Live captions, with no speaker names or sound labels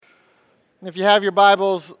If you have your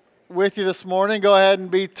Bibles with you this morning, go ahead and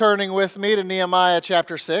be turning with me to Nehemiah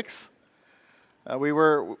chapter 6.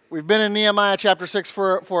 We've been in Nehemiah chapter 6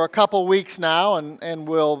 for a couple weeks now, and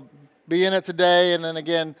we'll be in it today and then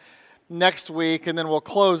again next week, and then we'll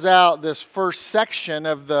close out this first section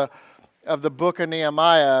of the book of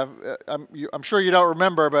Nehemiah. I'm sure you don't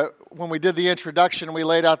remember, but when we did the introduction, we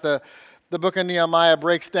laid out the book of Nehemiah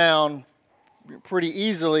breaks down pretty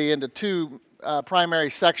easily into two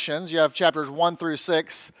primary sections. You have chapters 1 through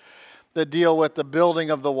 6 that deal with the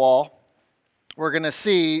building of the wall. We're going to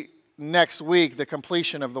see next week the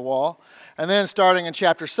completion of the wall. And then starting in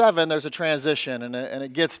chapter 7, there's a transition, and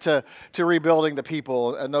it gets to rebuilding the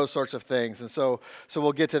people and those sorts of things. And so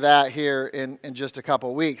we'll get to that here in just a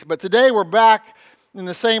couple weeks. But today we're back in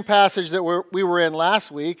the same passage that we were in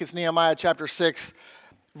last week. It's Nehemiah chapter 6,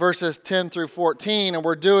 verses 10 through 14. And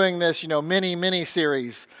we're doing this, mini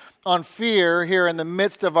series on fear here in the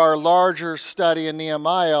midst of our larger study in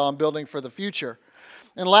Nehemiah on building for the future.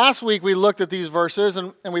 And last week we looked at these verses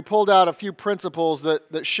and we pulled out a few principles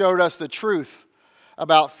that showed us the truth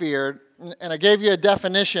about fear. And I gave you a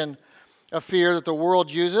definition of fear that the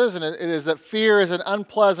world uses, and it is that fear is an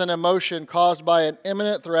unpleasant emotion caused by an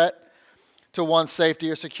imminent threat to one's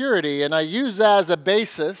safety or security. And I use that as a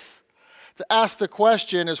basis to ask the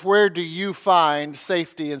question is, where do you find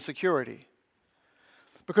safety and security?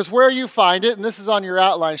 Because where you find it, and this is on your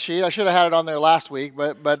outline sheet, I should have had it on there last week,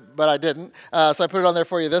 but I didn't, so I put it on there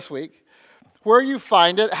for you this week. Where you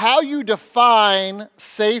find it, how you define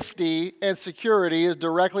safety and security is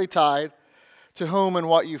directly tied to whom and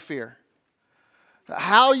what you fear.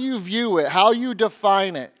 How you view it, how you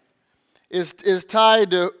define it, is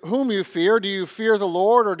tied to whom you fear. Do you fear the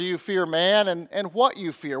Lord or do you fear man? And what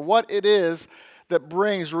you fear, what it is that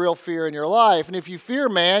brings real fear in your life. And if you fear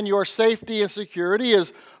man, your safety and security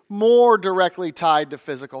is more directly tied to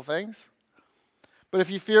physical things. But if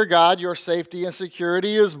you fear God, your safety and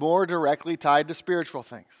security is more directly tied to spiritual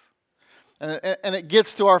things. And it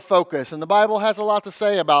gets to our focus. And the Bible has a lot to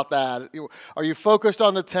say about that. Are you focused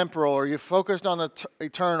on the temporal? Are you focused on the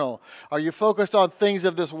eternal? Are you focused on things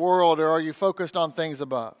of this world? Or are you focused on things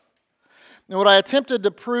above? And what I attempted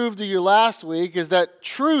to prove to you last week is that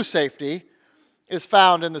true safety is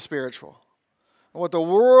found in the spiritual. And what the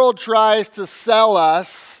world tries to sell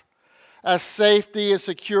us as safety and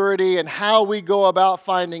security and how we go about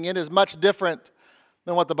finding it is much different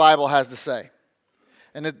than what the Bible has to say.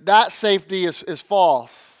 And that safety is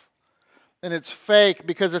false. And it's fake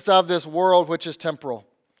because it's of this world which is temporal.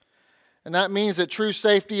 And that means that true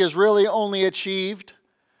safety is really only achieved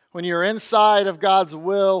when you're inside of God's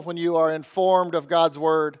will, when you are informed of God's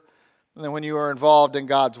word, and then when you are involved in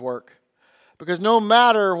God's work. Because no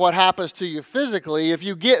matter what happens to you physically, if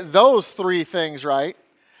you get those three things right,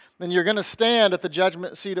 then you're going to stand at the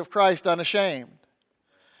judgment seat of Christ unashamed.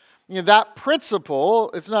 That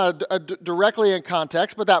principle, it's not directly in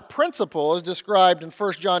context, but that principle is described in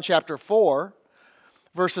 1 John chapter 4,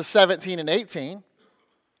 verses 17 and 18.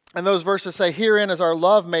 And those verses say, "Herein is our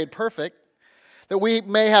love made perfect, that we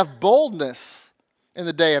may have boldness in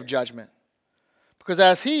the day of judgment. Because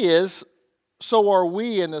as He is, so are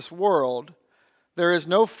we in this world. There is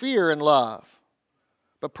no fear in love,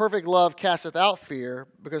 but perfect love casteth out fear,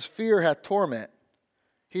 because fear hath torment.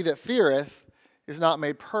 He that feareth is not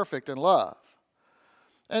made perfect in love."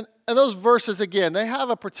 And those verses, again, they have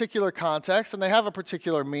a particular context and they have a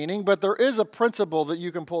particular meaning, but there is a principle that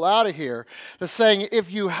you can pull out of here that's saying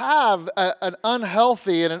if you have an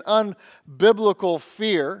unhealthy and an unbiblical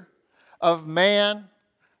fear of man,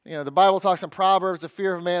 the Bible talks in Proverbs, the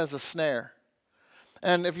fear of man is a snare.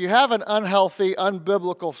 And if you have an unhealthy,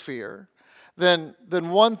 unbiblical fear, then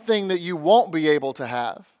one thing that you won't be able to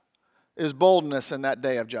have is boldness in that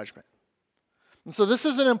day of judgment. And so this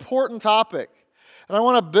is an important topic. And I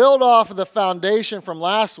want to build off of the foundation from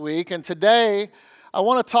last week. And today, I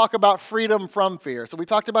want to talk about freedom from fear. So we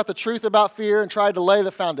talked about the truth about fear and tried to lay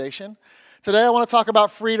the foundation. Today, I want to talk about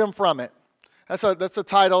freedom from it. That's the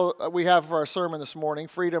title we have for our sermon this morning,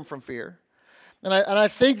 Freedom from Fear. And I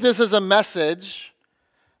think this is a message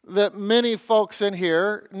that many folks in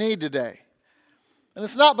here need today. And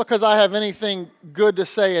it's not because I have anything good to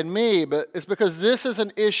say in me, but it's because this is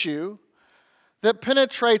an issue that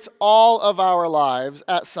penetrates all of our lives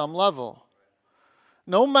at some level.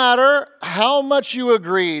 No matter how much you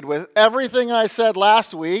agreed with everything I said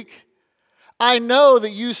last week, I know that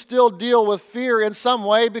you still deal with fear in some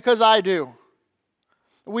way because I do.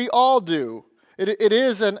 We all do. It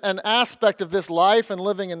is an aspect of this life and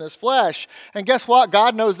living in this flesh. And guess what?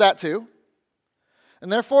 God knows that too.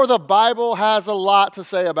 And therefore the Bible has a lot to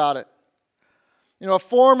say about it. You know, a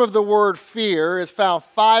form of the word fear is found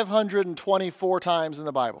 524 times in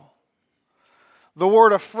the Bible. The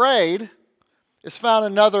word afraid is found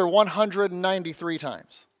another 193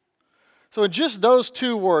 times. So in just those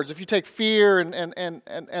two words, if you take fear and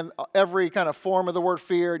every kind of form of the word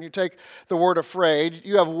fear, and you take the word afraid,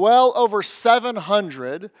 you have well over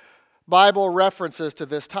 700 Bible references to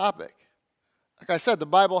this topic. Like I said, the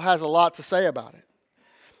Bible has a lot to say about it.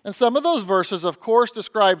 And some of those verses, of course,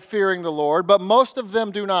 describe fearing the Lord, but most of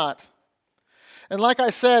them do not. And like I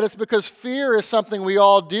said, it's because fear is something we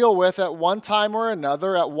all deal with at one time or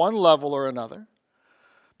another, at one level or another.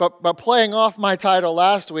 But playing off my title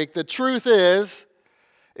last week, the truth is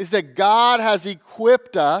that God has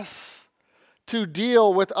equipped us to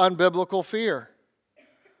deal with unbiblical fear.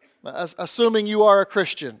 Assuming you are a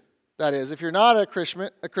Christian, that is. If you're not a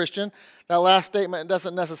Christian, that last statement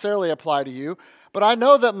doesn't necessarily apply to you. But I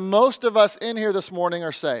know that most of us in here this morning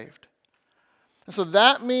are saved. And so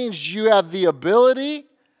that means you have the ability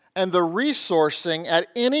and the resourcing at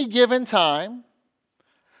any given time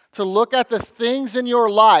to look at the things in your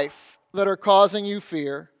life that are causing you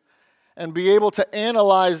fear and be able to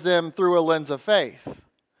analyze them through a lens of faith.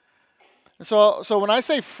 And so when I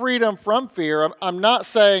say freedom from fear, I'm not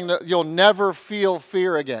saying that you'll never feel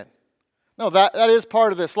fear again. No, that is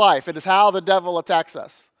part of this life. It is how the devil attacks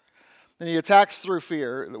us. And he attacks through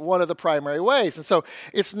fear, one of the primary ways. And so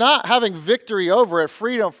it's not having victory over it,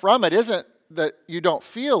 freedom from it isn't that you don't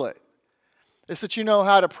feel it. It's that you know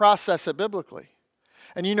how to process it biblically.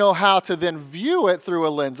 And you know how to then view it through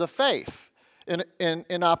a lens of faith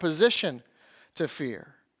in opposition to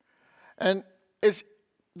fear. But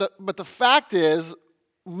the fact is,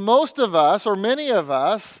 most of us, or many of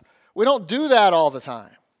us, we don't do that all the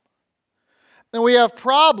time. And we have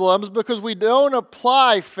problems because we don't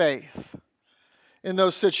apply faith in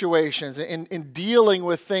those situations, in dealing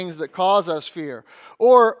with things that cause us fear.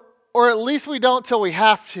 Or at least we don't till we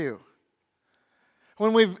have to.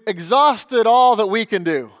 When we've exhausted all that we can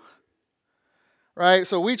do. Right?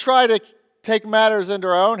 So we try to take matters into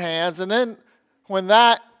our own hands, and then when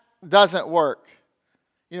that doesn't work,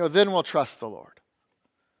 then we'll trust the Lord.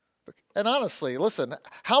 And honestly, listen,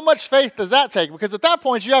 how much faith does that take? Because at that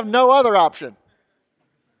point, you have no other option.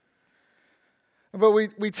 But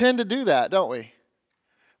we tend to do that, don't we?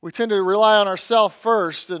 We tend to rely on ourselves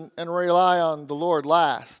first and rely on the Lord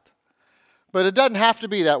last. But it doesn't have to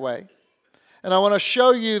be that way. And I want to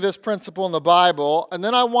show you this principle in the Bible, and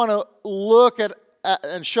then I want to look at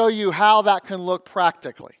and show you how that can look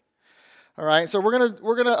practically. All right, so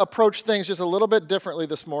we're gonna approach things just a little bit differently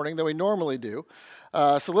this morning than we normally do.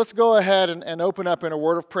 So let's go ahead and open up in a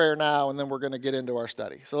word of prayer now, and then we're going to get into our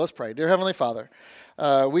study. So let's pray. Dear Heavenly Father,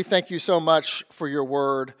 we thank you so much for your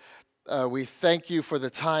word. We thank you for the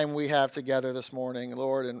time we have together this morning,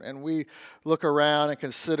 Lord, and we look around and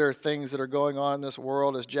consider things that are going on in this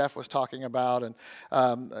world, as Jeff was talking about,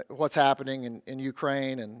 and what's happening in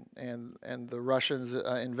Ukraine and the Russians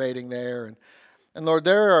invading there. And Lord,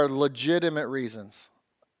 there are legitimate reasons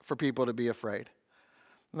for people to be afraid.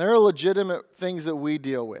 And there are legitimate things that we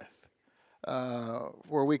deal with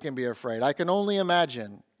where we can be afraid. I can only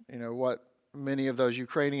imagine, what many of those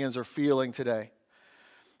Ukrainians are feeling today.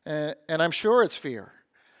 And I'm sure it's fear.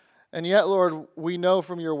 And yet, Lord, we know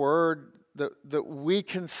from your word that we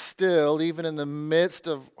can still, even in the midst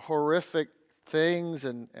of horrific things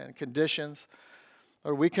and conditions,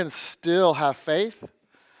 Lord, we can still have faith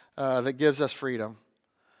that gives us freedom.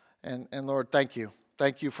 And Lord, thank you.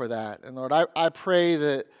 Thank you for that. And Lord, I pray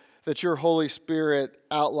that your Holy Spirit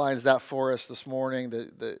outlines that for us this morning,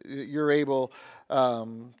 that you're able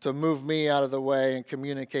to move me out of the way and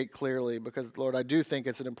communicate clearly, because, Lord, I do think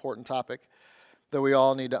it's an important topic that we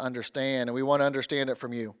all need to understand, and we want to understand it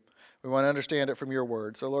from you. We want to understand it from your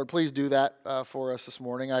word. So, Lord, please do that for us this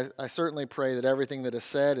morning. I certainly pray that everything that is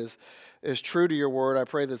said is true to your word. I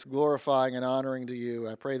pray that it's glorifying and honoring to you.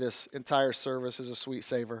 I pray this entire service is a sweet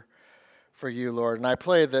savor for you, Lord. And I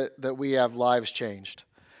pray that we have lives changed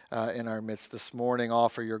in our midst this morning, all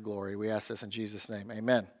for your glory. We ask this in Jesus' name.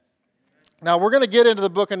 Amen. Now, we're going to get into the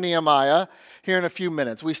book of Nehemiah here in a few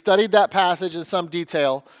minutes. We studied that passage in some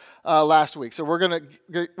detail last week, so we're going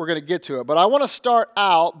to get to it. But I want to start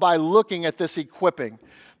out by looking at this equipping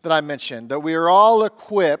that I mentioned, that we are all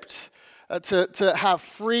equipped to have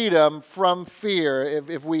freedom from fear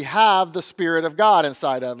if we have the Spirit of God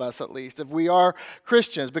inside of us, at least, if we are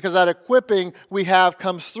Christians, because that equipping we have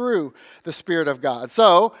comes through the Spirit of God.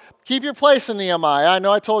 So keep your place in Nehemiah. I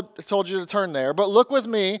know I told you to turn there, but look with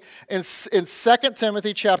me in 2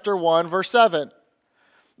 Timothy chapter 1, verse 7.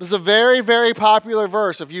 This is a very, very popular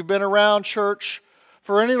verse. If you've been around church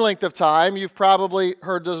for any length of time, you've probably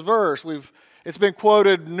heard this verse. It's been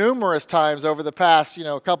quoted numerous times over the past,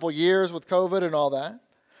 couple years with COVID and all that.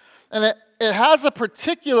 And it has a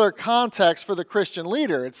particular context for the Christian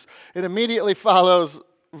leader. It immediately follows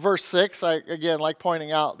verse 6. I, again, like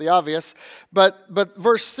pointing out the obvious. But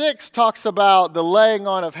verse 6 talks about the laying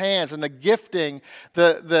on of hands and the gifting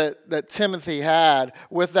that Timothy had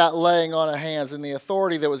with that laying on of hands and the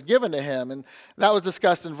authority that was given to him. And that was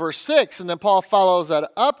discussed in verse 6. And then Paul follows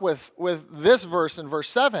that up with this verse in verse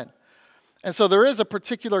 7. And so there is a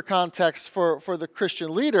particular context for the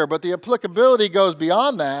Christian leader, but the applicability goes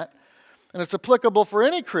beyond that. And it's applicable for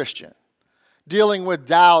any Christian dealing with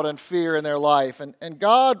doubt and fear in their life. And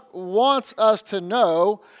God wants us to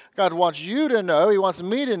know, God wants you to know, He wants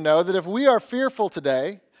me to know that if we are fearful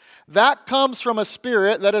today, that comes from a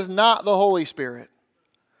spirit that is not the Holy Spirit.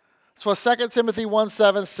 That's what 2 Timothy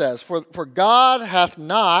 1:7 says, For God hath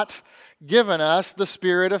not given us the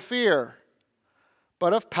spirit of fear,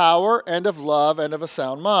 but of power and of love and of a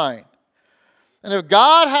sound mind. And if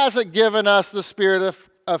God hasn't given us the spirit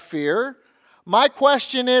of fear, my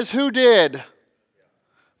question is, who did?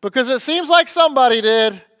 Because it seems like somebody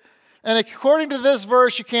did. And according to this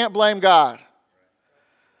verse, you can't blame God.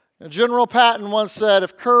 General Patton once said,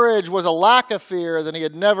 if courage was a lack of fear, then he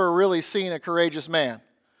had never really seen a courageous man.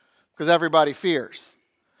 Because everybody fears.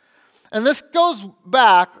 And this goes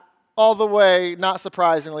back all the way, not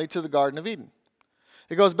surprisingly, to the Garden of Eden.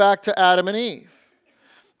 It goes back to Adam and Eve.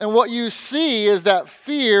 And what you see is that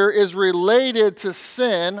fear is related to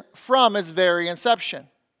sin from its very inception.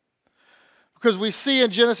 Because we see in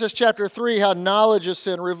Genesis chapter 3 how knowledge of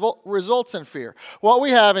sin results in fear. What we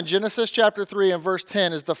have in Genesis chapter 3 and verse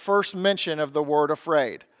 10 is the first mention of the word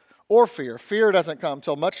afraid or fear. Fear doesn't come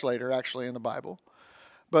until much later, actually, in the Bible.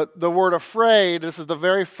 But the word afraid, this is the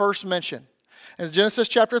very first mention. In Genesis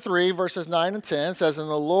chapter 3, verses 9 and 10 says, And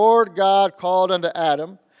the Lord God called unto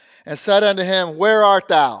Adam, and said unto him, Where art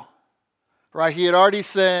thou? Right, he had already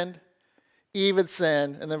sinned. Eve had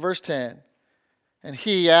sinned. And then verse 10. And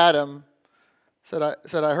he, Adam, said,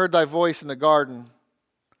 I heard thy voice in the garden,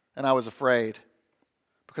 and I was afraid,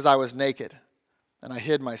 because I was naked, and I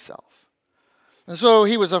hid myself. And so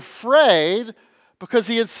he was afraid because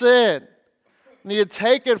he had sinned. And he had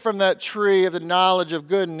taken from that tree of the knowledge of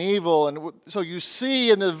good and evil. And so you see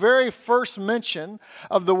in the very first mention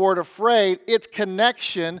of the word afraid, its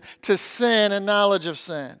connection to sin and knowledge of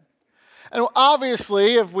sin. And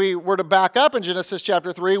obviously, if we were to back up in Genesis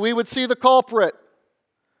chapter 3, we would see the culprit.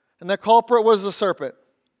 And the culprit was the serpent.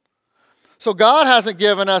 So God hasn't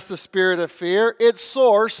given us the spirit of fear. Its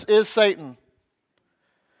source is Satan.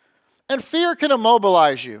 And fear can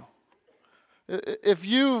immobilize you. If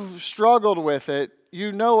you've struggled with it,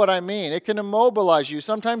 you know what I mean. It can immobilize you.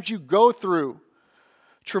 Sometimes you go through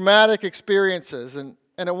traumatic experiences and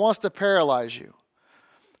it wants to paralyze you.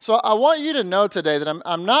 So I want you to know today that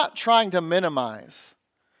I'm not trying to minimize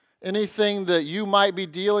anything that you might be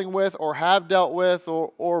dealing with or have dealt with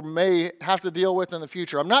or may have to deal with in the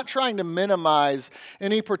future. I'm not trying to minimize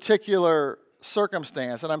any particular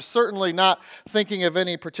circumstance, and I'm certainly not thinking of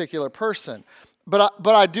any particular person. But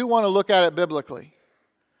I do want to look at it biblically.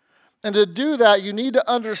 And to do that, you need to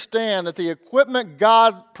understand that the equipment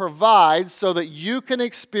God provides so that you can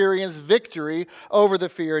experience victory over the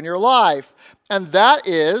fear in your life. And that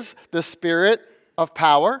is the spirit of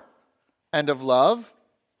power and of love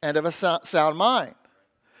and of a sound mind.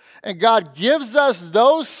 And God gives us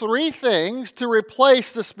those three things to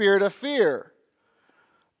replace the spirit of fear.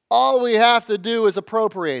 All we have to do is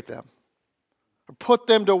appropriate them, or put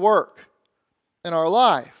them to work in our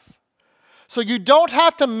life. So you don't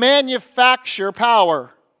have to manufacture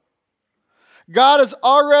power. God has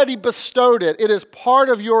already bestowed it. It is part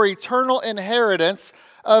of your eternal inheritance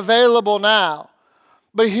available now.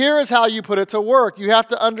 But here is how you put it to work. You have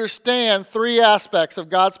to understand three aspects of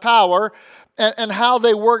God's power and how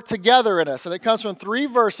they work together in us. And it comes from three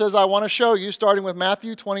verses I want to show you, starting with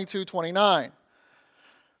Matthew 22:29. It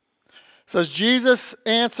says, Jesus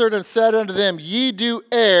answered and said unto them, Ye do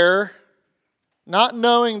err, not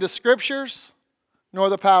knowing the Scriptures nor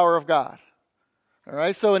the power of God. All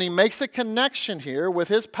right, so and he makes a connection here with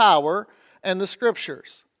his power and the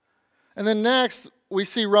Scriptures. And then next, we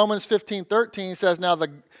see Romans 15:13 says, Now the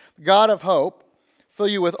God of hope fill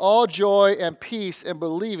you with all joy and peace in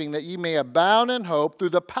believing, that ye may abound in hope through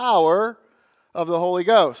the power of the Holy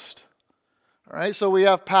Ghost. All right, so we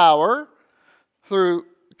have power through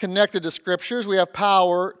connected to Scriptures. We have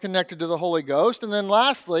power connected to the Holy Ghost. And then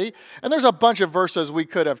lastly, and there's a bunch of verses we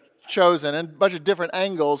could have chosen and a bunch of different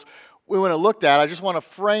angles we want to look at. I just want to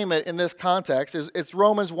frame it in this context. It's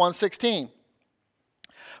Romans 1:16.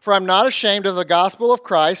 For I'm not ashamed of the gospel of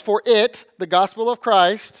Christ, for it, the gospel of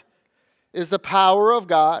Christ, is the power of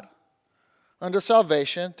God unto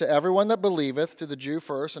salvation to everyone that believeth, to the Jew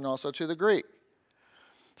first and also to the Greek.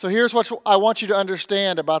 So here's what I want you to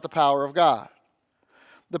understand about the power of God.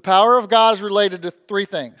 The power of God is related to three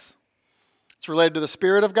things. It's related to the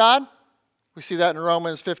Spirit of God. We see that in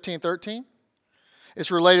Romans 15:13.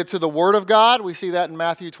 It's related to the Word of God. We see that in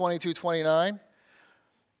Matthew 22:29.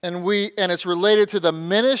 And it's related to the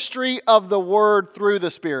ministry of the Word through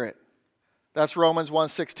the Spirit. That's Romans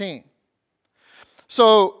 1:16.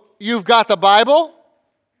 So you've got the Bible,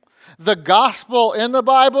 the gospel in the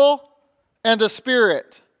Bible, and the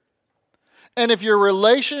Spirit. And if your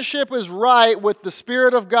relationship is right with the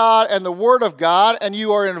Spirit of God and the Word of God, and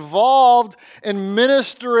you are involved in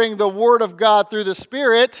ministering the Word of God through the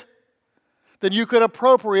Spirit, then you could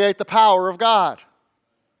appropriate the power of God.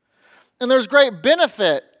 And there's great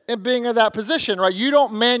benefit in being in that position, right? You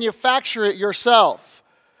don't manufacture it yourself.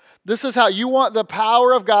 This is how you want the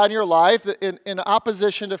power of God in your life, in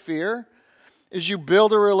opposition to fear, is you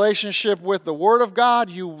build a relationship with the Word of God.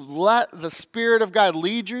 You let the Spirit of God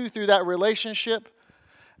lead you through that relationship.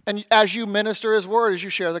 And as you minister His Word, as you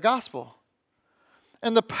share the gospel.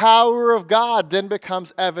 And the power of God then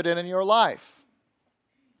becomes evident in your life.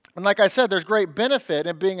 And like I said, there's great benefit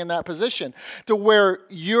in being in that position to where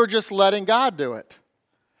you're just letting God do it.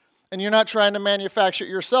 And you're not trying to manufacture it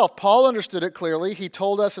yourself. Paul understood it clearly. He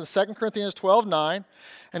told us in 2 Corinthians 12:9,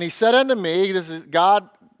 and he said unto me, this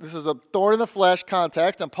is a thorn in the flesh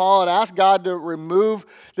context, and Paul had asked God to remove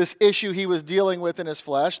this issue he was dealing with in his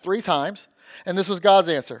flesh 3 times, and this was God's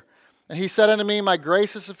answer. And he said unto me, my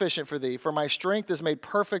grace is sufficient for thee, for my strength is made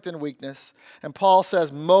perfect in weakness. And Paul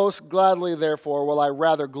says, most gladly therefore will I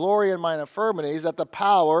rather glory in mine infirmities, that the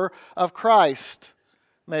power of Christ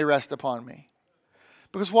may rest upon me.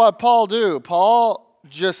 Because what did Paul do? Paul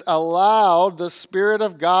just allowed the Spirit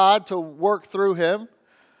of God to work through him,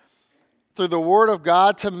 through the Word of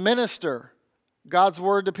God, to minister God's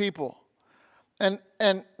Word to people. And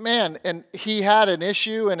he had an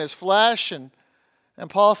issue in his flesh, and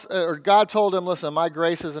God told him, listen, my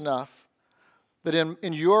grace is enough. That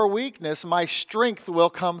in your weakness, my strength will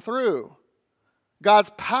come through. God's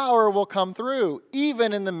power will come through,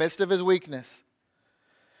 even in the midst of his weakness.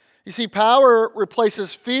 You see, power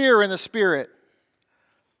replaces fear in the spirit,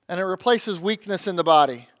 and it replaces weakness in the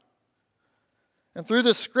body. And through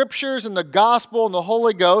the scriptures and the gospel and the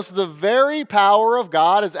Holy Ghost, the very power of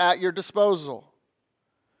God is at your disposal.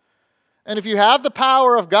 And if you have the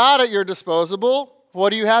power of God at your disposal,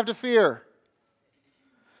 what do you have to fear?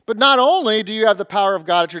 But not only do you have the power of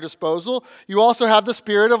God at your disposal, you also have the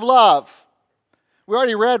Spirit of love. We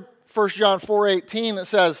already read 1 John 4:18 that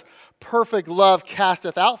says, perfect love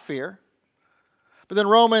casteth out fear. But then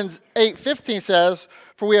Romans 8:15 says,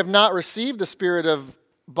 for we have not received the spirit of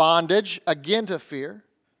bondage again to fear,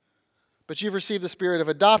 but you've received the spirit of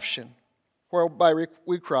adoption, whereby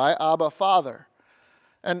we cry, Abba, Father.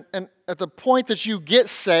 And at the point that you get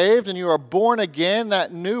saved and you are born again,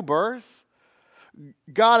 that new birth,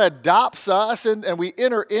 God adopts us and we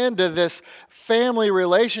enter into this family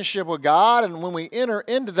relationship with God. And when we enter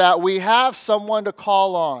into that, we have someone to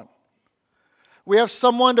call on. We have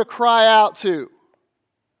someone to cry out to.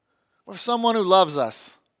 We have someone who loves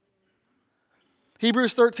us.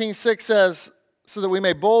 Hebrews 13:6 says, so that we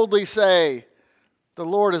may boldly say, the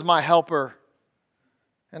Lord is my helper,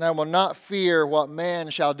 and I will not fear what man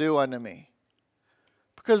shall do unto me.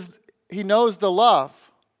 Because he knows the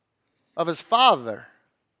love of his Father.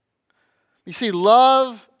 You see,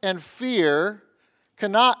 love and fear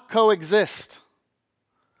cannot coexist.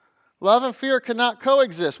 Love and fear cannot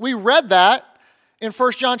coexist. We read that in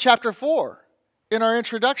 1 John chapter 4 in our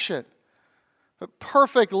introduction. But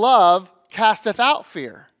perfect love casteth out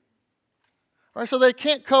fear. Right, so they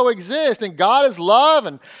can't coexist. And God is love,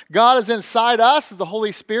 and God is inside us as the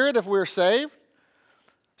Holy Spirit if we're saved.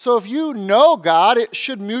 So if you know God, it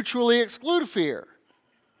should mutually exclude fear.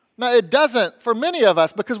 Now, it doesn't for many of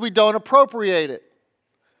us because we don't appropriate it.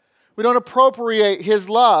 We don't appropriate His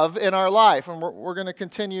love in our life. And we're going to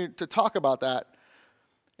continue to talk about that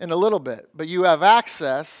in a little bit. But you have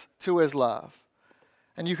access to His love.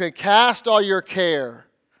 And you can cast all your care,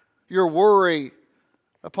 your worry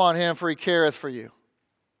upon Him, for He careth for you.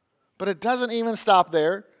 But it doesn't even stop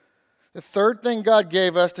there. The third thing God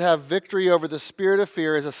gave us to have victory over the spirit of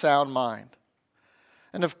fear is a sound mind.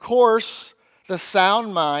 And of course, the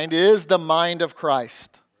sound mind is the mind of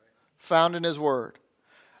Christ, found in His Word.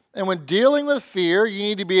 And when dealing with fear, you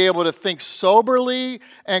need to be able to think soberly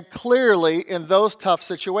and clearly in those tough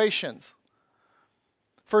situations.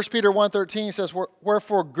 1 Peter 1:13 says,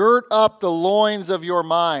 wherefore gird up the loins of your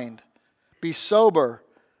mind, be sober,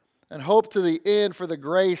 and hope to the end for the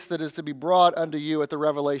grace that is to be brought unto you at the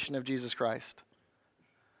revelation of Jesus Christ.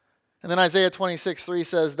 And then Isaiah 26:3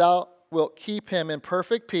 says, thou wilt keep him in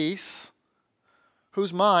perfect peace,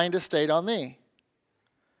 whose mind is stayed on thee,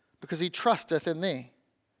 because he trusteth in thee.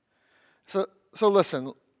 So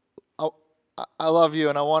listen, I love you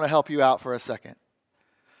and I want to help you out for a second.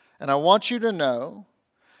 And I want you to know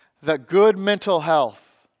that good mental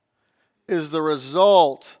health is the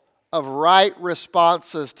result of right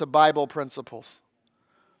responses to Bible principles.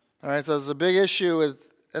 All right, so there's a big issue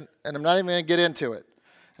with, and I'm not even going to get into it,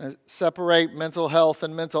 and separate mental health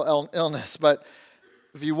and mental illness, but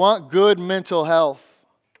if you want good mental health,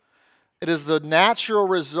 it is the natural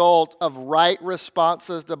result of right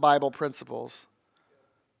responses to Bible principles.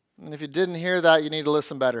 And if you didn't hear that, you need to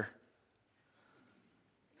listen better.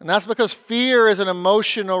 And that's because fear is an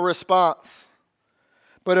emotional response.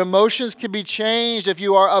 But emotions can be changed if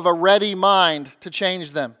you are of a ready mind to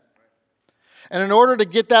change them. And in order to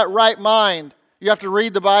get that right mind, you have to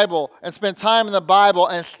read the Bible and spend time in the Bible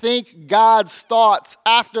and think God's thoughts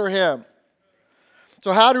after Him.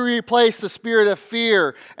 So how do you replace the spirit of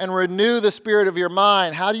fear and renew the spirit of your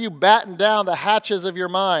mind? How do you batten down the hatches of your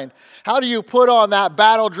mind? How do you put on that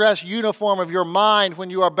battle dress uniform of your mind when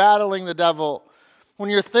you are battling the devil? When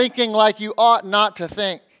you're thinking like you ought not to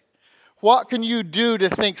think? What can you do to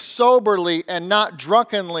think soberly and not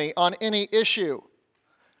drunkenly on any issue?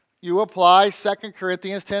 You apply 2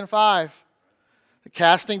 Corinthians 10:5.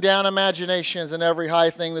 Casting down imaginations and every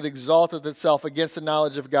high thing that exalteth itself against the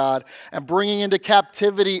knowledge of God, and bringing into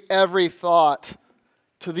captivity every thought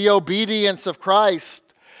to the obedience of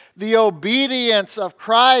Christ. The obedience of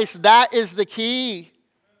Christ, that is the key.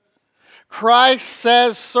 Christ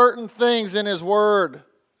says certain things in His Word.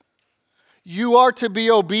 You are to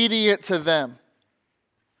be obedient to them.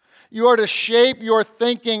 You are to shape your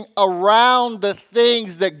thinking around the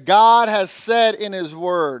things that God has said in His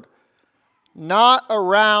Word, not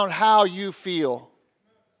around how you feel.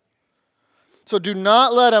 So do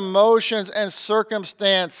not let emotions and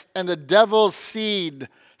circumstance and the devil's seed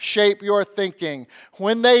shape your thinking.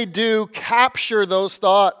 When they do, capture those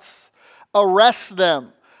thoughts, arrest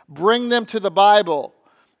them, bring them to the Bible.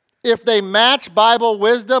 If they match Bible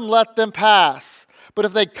wisdom, let them pass. But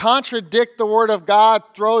if they contradict the Word of God,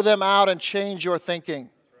 throw them out and change your thinking.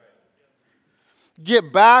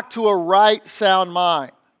 Get back to a right, sound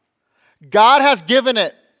mind. God has given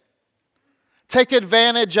it. Take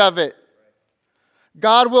advantage of it.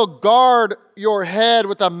 God will guard your head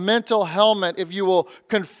with a mental helmet if you will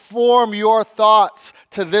conform your thoughts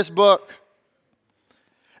to this book.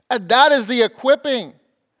 And that is the equipping.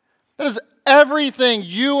 That is everything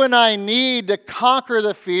you and I need to conquer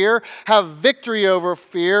the fear, have victory over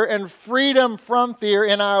fear, and freedom from fear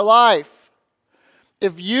in our life.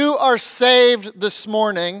 If you are saved this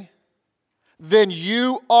morning, then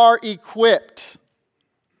you are equipped.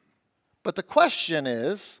 But the question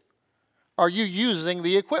is, are you using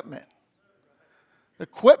the equipment? The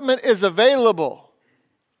equipment is available,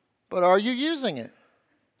 but are you using it?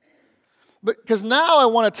 Because now I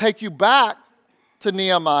want to take you back to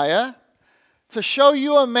Nehemiah to show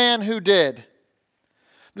you a man who did.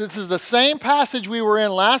 This is the same passage we were in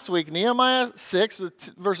last week, Nehemiah 6,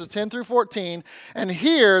 verses 10 through 14. And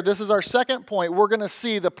here, this is our second point, we're going to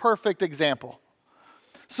see the perfect example.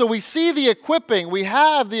 So we see the equipping. We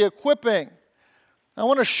have the equipping. I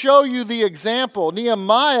want to show you the example.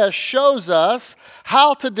 Nehemiah shows us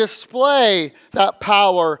how to display that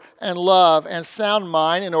power and love and sound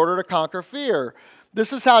mind in order to conquer fear.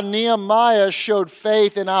 This is how Nehemiah showed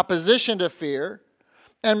faith in opposition to fear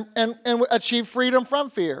and achieved freedom from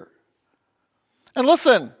fear. And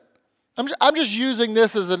listen, I'm just using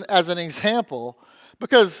this as an example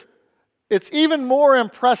because it's even more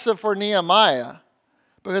impressive for Nehemiah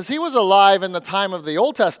because he was alive in the time of the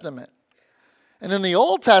Old Testament. And in the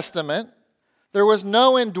Old Testament, there was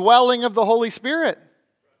no indwelling of the Holy Spirit.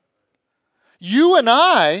 You and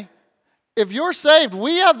I, if you're saved,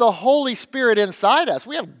 we have the Holy Spirit inside us.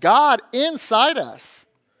 We have God inside us.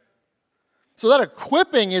 So that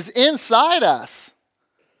equipping is inside us.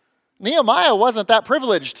 Nehemiah wasn't that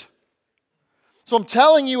privileged. So I'm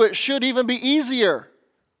telling you, it should even be easier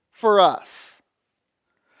for us.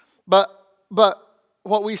 But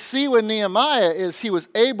what we see with Nehemiah is he was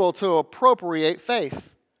able to appropriate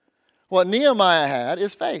faith. What Nehemiah had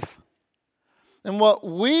is faith. And what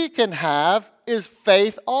we can have is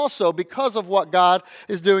faith also because of what God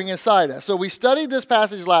is doing inside us. So we studied this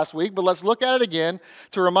passage last week, but let's look at it again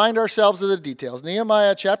to remind ourselves of the details.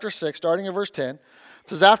 Nehemiah chapter 6, starting in verse 10,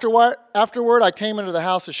 says, Afterward I came into the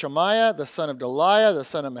house of Shemaiah, the son of Delaiah, the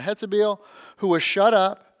son of Mehetabeel, who was shut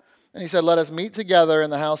up, And he said, let us meet together in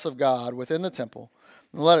the house of God within the temple,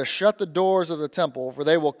 and let us shut the doors of the temple, for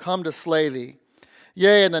they will come to slay thee.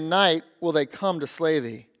 Yea, in the night will they come to slay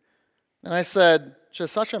thee. And I said, should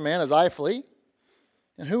such a man as I flee?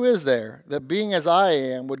 And who is there that being as I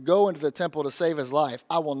am would go into the temple to save his life?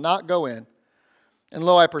 I will not go in. And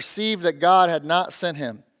lo, I perceived that God had not sent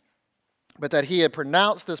him, but that he had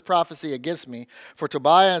pronounced this prophecy against me, for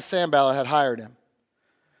Tobiah and Sanballat had hired him.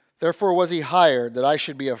 Therefore was he hired, that I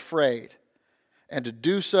should be afraid, and to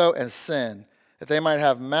do so and sin, that they might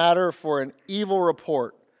have matter for an evil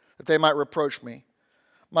report, that they might reproach me.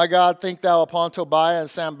 My God, think thou upon Tobiah and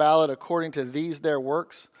Sanballat according to these their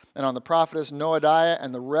works, and on the prophetess Noadiah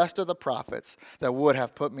and the rest of the prophets that would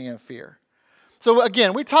have put me in fear. So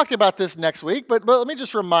again, we talked about this next week, but let me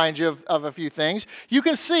just remind you of a few things. You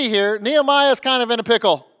can see here, Nehemiah is kind of in a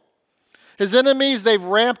pickle. His enemies, they've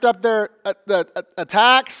ramped up their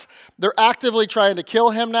attacks. They're actively trying to kill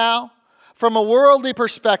him now. From a worldly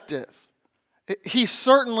perspective, he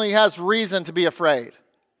certainly has reason to be afraid.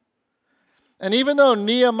 And even though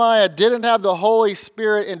Nehemiah didn't have the Holy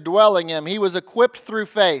Spirit indwelling him, he was equipped through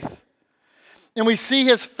faith. And we see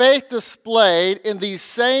his faith displayed in these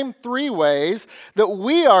same three ways that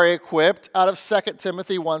we are equipped out of 2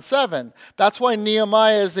 Timothy 1:7. That's why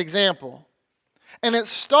Nehemiah is the example. And it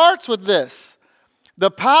starts with this.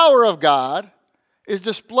 The power of God is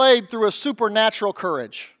displayed through a supernatural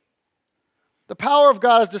courage. The power of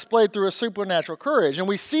God is displayed through a supernatural courage. And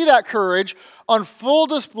we see that courage on full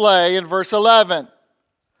display in verse 11.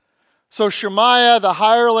 So Shemaiah, the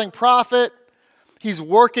hireling prophet, he's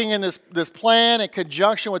working in this plan in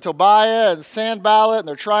conjunction with Tobiah and Sanballat, and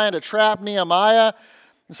they're trying to trap Nehemiah.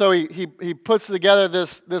 And so he puts together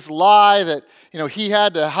this lie that he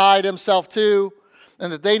had to hide himself too,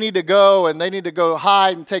 and that they need to go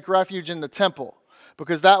hide and take refuge in the temple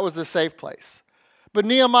because that was the safe place. But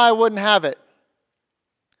Nehemiah wouldn't have it.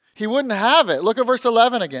 He wouldn't have it. Look at verse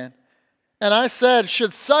 11 again. And I said,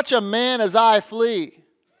 should such a man as I flee?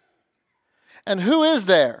 And who is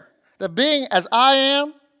there that being as I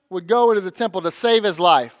am would go into the temple to save his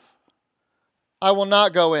life? I will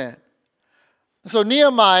not go in. So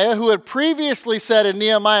Nehemiah, who had previously said in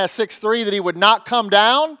Nehemiah 6:3 that he would not come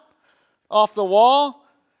down off the wall,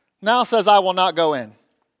 now says, I will not go in.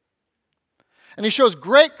 And he shows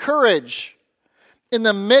great courage in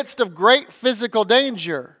the midst of great physical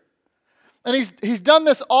danger. And he's done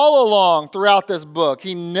this all along throughout this book.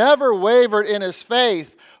 He never wavered in his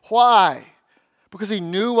faith. Why? Because he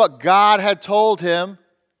knew what God had told him,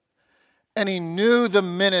 and he knew the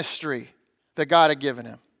ministry that God had given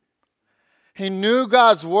him. He knew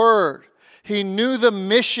God's word. He knew the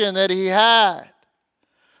mission that he had.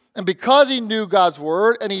 And because he knew God's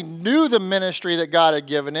word and he knew the ministry that God had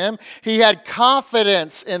given him, he had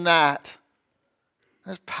confidence in that.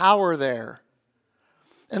 There's power there.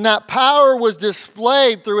 And that power was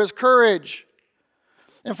displayed through his courage.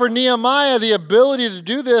 And for Nehemiah, the ability to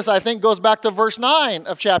do this, I think, goes back to verse 9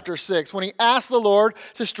 of chapter 6, when he asked the Lord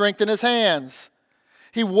to strengthen his hands.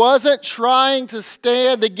 He wasn't trying to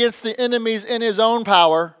stand against the enemies in his own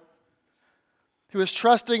power. He was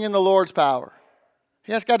trusting in the Lord's power.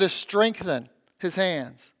 He asked God to strengthen his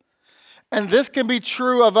hands. And this can be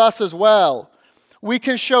true of us as well. We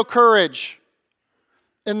can show courage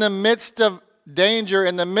in the midst of danger,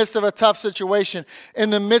 in the midst of a tough situation, in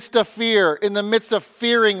the midst of fear, in the midst of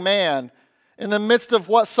fearing man, in the midst of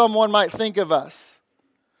what someone might think of us.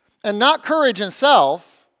 And not courage in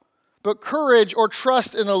self, but courage or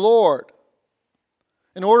trust in the Lord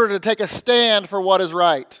in order to take a stand for what is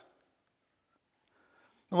right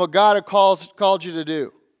and what God had called you to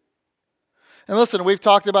do. And listen, we've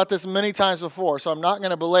talked about this many times before, so I'm not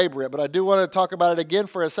going to belabor it, but I do want to talk about it again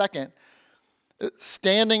for a second.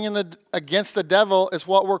 Standing against the devil is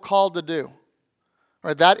what we're called to do.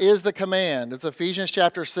 Right? That is the command. It's Ephesians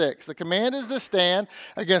chapter 6. The command is to stand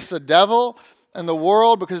against the devil and the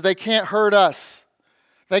world because they can't hurt us.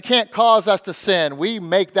 They can't cause us to sin. We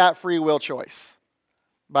make that free will choice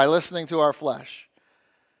by listening to our flesh.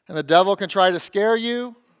 And the devil can try to scare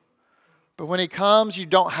you, but when he comes, you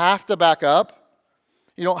don't have to back up.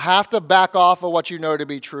 You don't have to back off of what you know to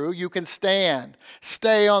be true. You can stand.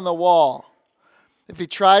 Stay on the wall. If he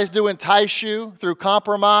tries to entice you through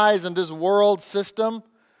compromise in this world system,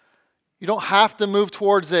 you don't have to move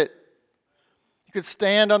towards it. You could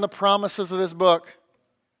stand on the promises of this book.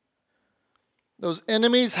 Those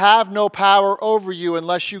enemies have no power over you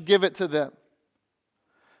unless you give it to them.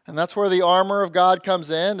 And that's where the armor of God comes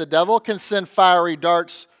in. The devil can send fiery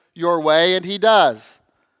darts your way, and he does.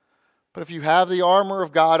 But if you have the armor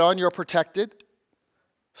of God on, you're protected,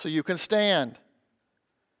 so you can stand.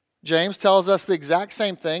 James tells us the exact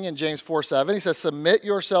same thing in James 4:7. He says, submit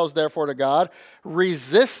yourselves therefore to God,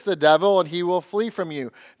 resist the devil, and he will flee from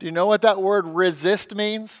you. Do you know what that word resist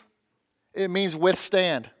means? It means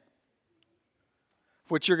withstand,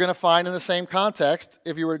 which you're going to find in the same context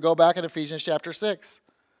if you were to go back in Ephesians chapter 6.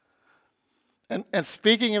 And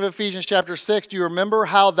speaking of Ephesians chapter 6, do you remember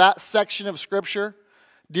how that section of Scripture,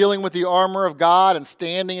 dealing with the armor of God and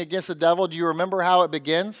standing against the devil, do you remember how it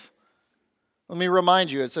begins? Let me remind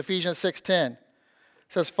you, it's Ephesians 6:10. It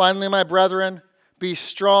says, finally, my brethren, be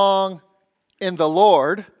strong in the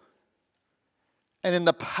Lord and in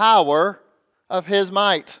the power of his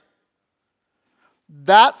might.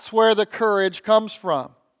 That's where the courage comes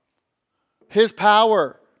from. His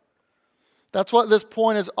power. That's what this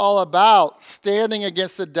point is all about. Standing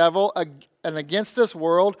against the devil and against this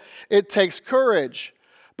world, it takes courage.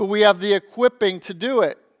 But we have the equipping to do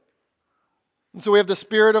it. And so we have the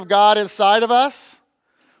Spirit of God inside of us.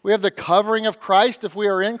 We have the covering of Christ if we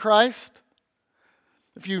are in Christ.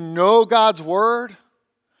 If you know God's Word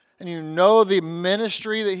and you know the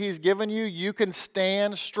ministry that He's given you, you can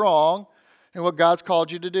stand strong in what God's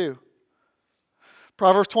called you to do.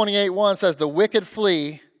 Proverbs 28:1 says, the wicked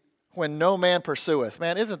flee when no man pursueth.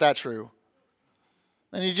 Man, isn't that true?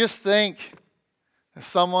 And you just think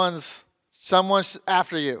someone's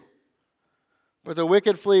after you. But the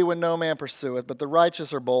wicked flee when no man pursueth, but the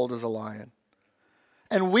righteous are bold as a lion.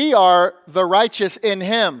 And we are the righteous in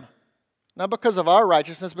Him. Not because of our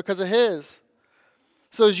righteousness, because of His.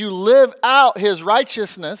 So as you live out His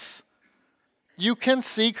righteousness, you can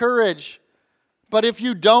see courage. But if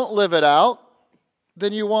you don't live it out,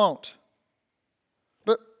 then you won't.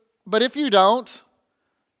 But if you don't,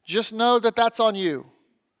 just know that that's on you.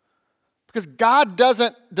 Because God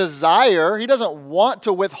doesn't desire, He doesn't want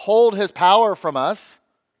to withhold His power from us.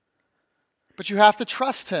 But you have to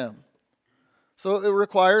trust Him. So it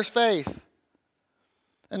requires faith.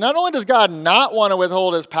 And not only does God not want to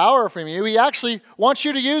withhold His power from you, He actually wants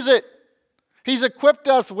you to use it. He's equipped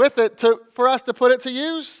us with it for us to put it to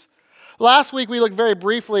use. Last week we looked very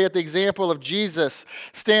briefly at the example of Jesus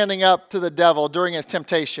standing up to the devil during his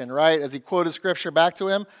temptation, right? As he quoted scripture back to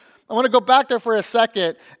him. I want to go back there for a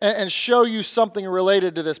second and show you something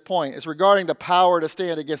related to this point. It's regarding the power to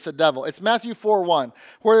stand against the devil. It's Matthew 4:1,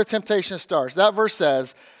 where the temptation starts. That verse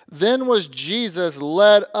says, then was Jesus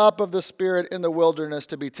led up of the Spirit in the wilderness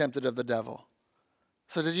to be tempted of the devil.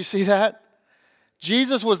 So did you see that?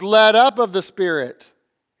 Jesus was led up of the Spirit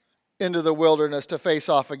into the wilderness to face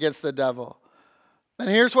off against the devil. And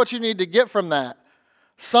here's what you need to get from that.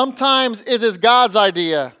 Sometimes it is God's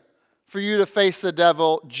idea for you to face the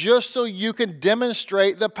devil just so you can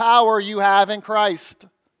demonstrate the power you have in Christ.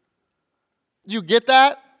 You get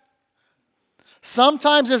that?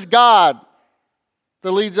 Sometimes it's God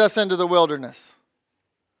that leads us into the wilderness.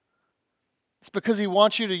 It's because He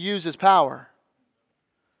wants you to use His power.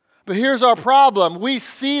 But here's our problem. We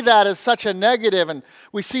see that as such a negative, and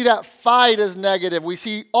we see that fight as negative.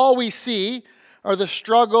 All we see are the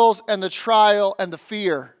struggles and the trial and the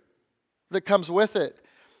fear that comes with it.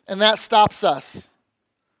 And that stops us.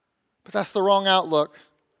 But that's the wrong outlook.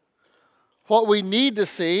 What we need to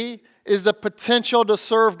see is the potential to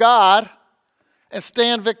serve God and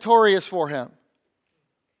stand victorious for Him.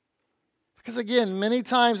 Because again, many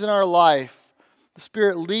times in our life, the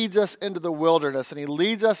Spirit leads us into the wilderness and He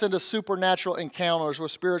leads us into supernatural encounters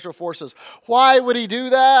with spiritual forces. Why would He do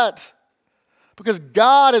that? Because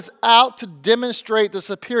God is out to demonstrate the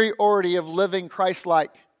superiority of living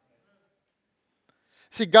Christ-like.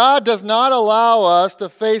 See, God does not allow us to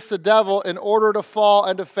face the devil in order to fall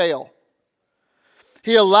and to fail.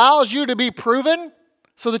 He allows you to be proven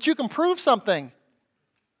so that you can prove something.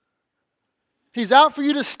 He's out for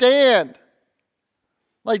you to stand.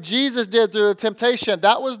 Like Jesus did through the temptation.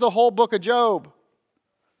 That was the whole book of Job.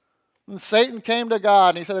 And Satan came to God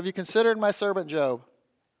and he said, have you considered my servant Job?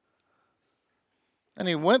 And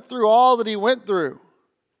he went through all that he went through.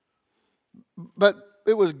 But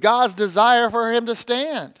it was God's desire for him to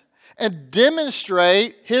stand and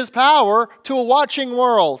demonstrate His power to a watching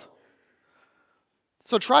world.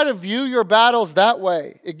 So try to view your battles that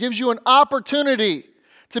way. It gives you an opportunity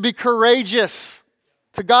to be courageous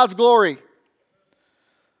to God's glory.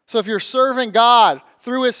 So if you're serving God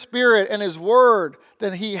through His Spirit and His Word,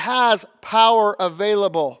 then He has power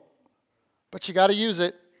available. But you got to use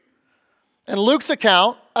it. And Luke's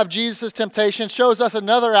account of Jesus' temptation shows us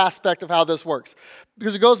another aspect of how this works.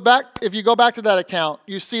 Because if you go back to that account,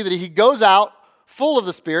 you see that He goes out full of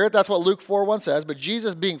the Spirit. That's what Luke 4:1 says. But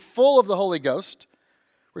Jesus, being full of the Holy Ghost,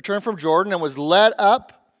 returned from Jordan and was led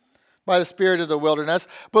up by the Spirit of the wilderness.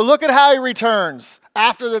 But look at how He returns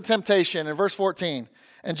after the temptation in verse 14.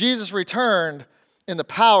 And Jesus returned in the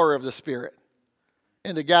power of the Spirit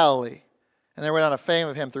into Galilee. And there went on a fame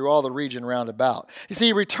of him through all the region round about. You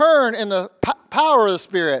see, return in the power of the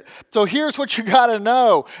Spirit. So here's what you got to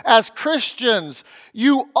know. As Christians,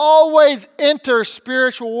 you always enter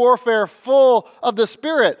spiritual warfare full of the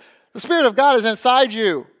Spirit. The Spirit of God is inside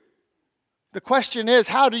you. The question is,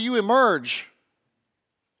 how do you emerge?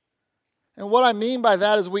 And what I mean by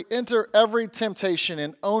that is we enter every temptation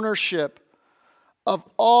in ownership of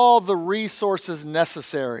all the resources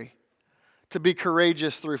necessary to be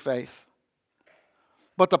courageous through faith.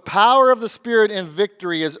 But the power of the Spirit in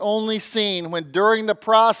victory is only seen when during the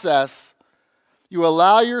process you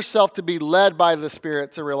allow yourself to be led by the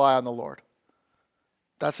Spirit to rely on the Lord.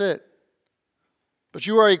 That's it. But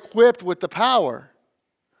you are equipped with the power.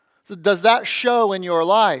 So does that show in your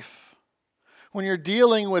life? When you're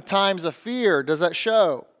dealing with times of fear, does that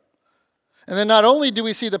show? And then not only do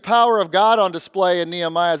we see the power of God on display in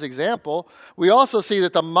Nehemiah's example, we also see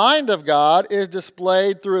that the mind of God is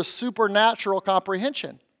displayed through a supernatural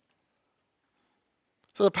comprehension.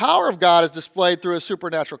 So the power of God is displayed through a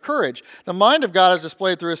supernatural courage. The mind of God is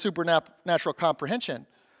displayed through a supernatural comprehension.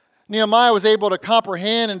 Nehemiah was able to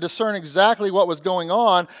comprehend and discern exactly what was going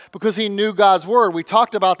on because he knew God's word. We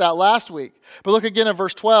talked about that last week. But look again at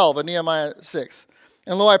verse 12 of Nehemiah 6.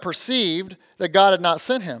 And lo, I perceived that God had not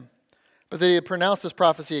sent him, but that he had pronounced this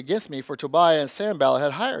prophecy against me, for Tobiah and Sanballat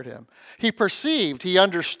had hired him. He perceived, he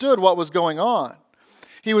understood what was going on.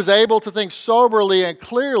 He was able to think soberly and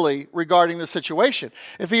clearly regarding the situation.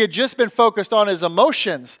 If he had just been focused on his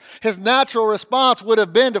emotions, his natural response would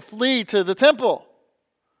have been to flee to the temple.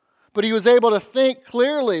 But he was able to think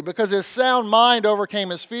clearly because his sound mind overcame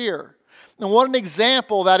his fear. And what an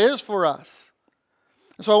example that is for us.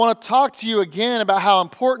 And so I want to talk to you again about how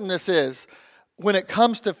important this is. When it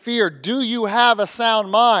comes to fear, do you have a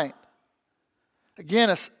sound mind?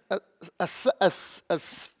 Again, a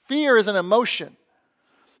fear is an emotion.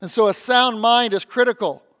 And so a sound mind is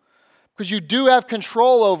critical because you do have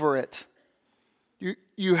control over it.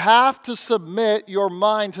 You have to submit your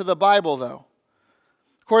mind to the Bible, though.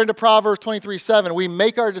 According to Proverbs 23:7, we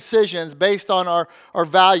make our decisions based on our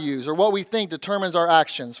values, or what we think determines our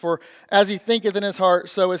actions. For as he thinketh in his heart,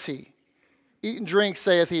 so is he. Eat and drink,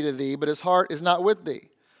 saith he to thee, but his heart is not with thee.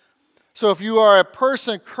 So if you are a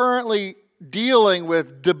person currently dealing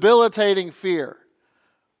with debilitating fear,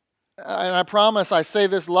 and I promise I say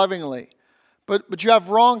this lovingly, but you have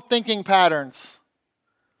wrong thinking patterns.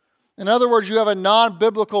 In other words, you have a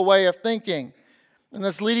non-biblical way of thinking, and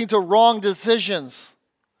that's leading to wrong decisions,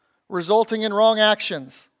 resulting in wrong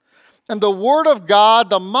actions. And the Word of God,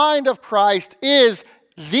 the mind of Christ, is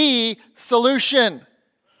the solution.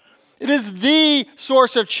 It is the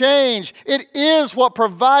source of change. It is what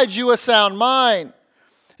provides you a sound mind.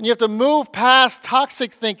 And you have to move past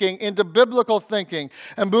toxic thinking into biblical thinking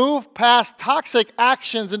and move past toxic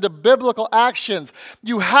actions into biblical actions.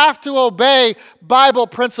 You have to obey Bible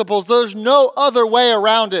principles. There's no other way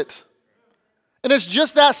around it. And it's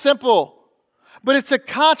just that simple. But it's a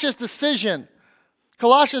conscious decision.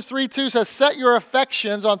 Colossians 3:2 says, set your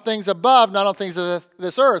affections on things above, not on things of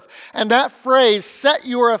this earth. And that phrase, set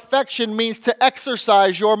your affection, means to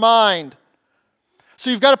exercise your mind. So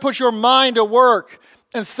you've got to put your mind to work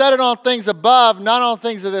and set it on things above, not on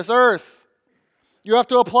things of this earth. You have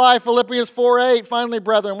to apply Philippians 4:8. Finally,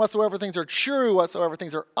 brethren, whatsoever things are true, whatsoever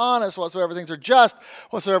things are honest, whatsoever things are just,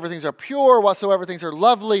 whatsoever things are pure, whatsoever things are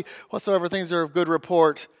lovely, whatsoever things are of good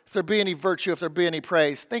report, if there be any virtue, if there be any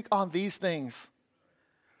praise, think on these things.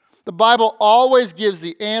 The Bible always gives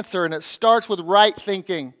the answer, and it starts with right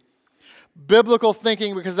thinking, biblical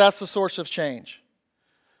thinking, because that's the source of change.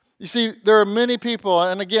 You see, there are many people,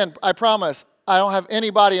 and again, I promise, I don't have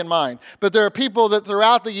anybody in mind, but there are people that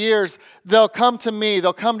throughout the years, they'll come to me,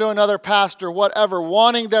 they'll come to another pastor, whatever,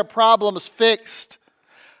 wanting their problems fixed,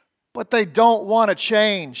 but they don't want to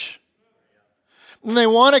change. And they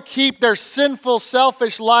want to keep their sinful,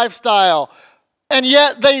 selfish lifestyle, and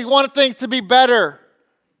yet they want things to be better.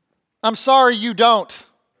 I'm sorry, you don't.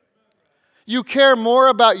 You care more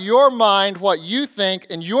about your mind, what you think,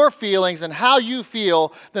 and your feelings, and how you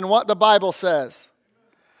feel than what the Bible says.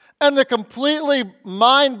 And the completely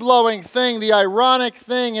mind-blowing thing, the ironic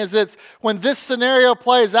thing is it's when this scenario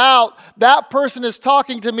plays out, that person is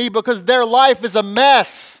talking to me because their life is a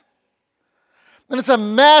mess. And it's a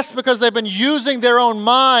mess because they've been using their own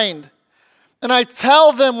mind. And I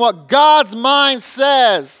tell them what God's mind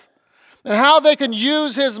says and how they can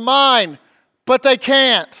use his mind, but they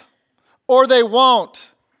can't or they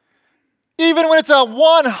won't. Even when it's a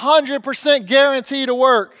 100% guarantee to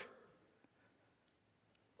work.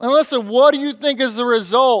 And listen, what do you think is the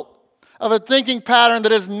result of a thinking pattern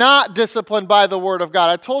that is not disciplined by the Word of God.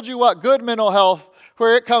 I told you what good mental health,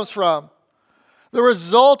 where it comes from. The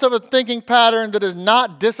result of a thinking pattern that is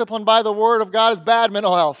not disciplined by the Word of God is bad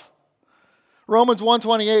mental health. Romans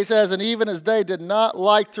 1:28 says, and even as they did not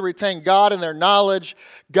like to retain God in their knowledge,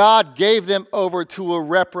 God gave them over to a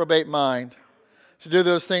reprobate mind to do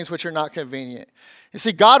those things which are not convenient. You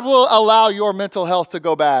see, God will allow your mental health to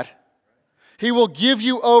go bad. He will give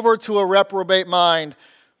you over to a reprobate mind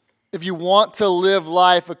if you want to live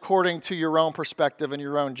life according to your own perspective and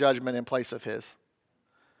your own judgment in place of His.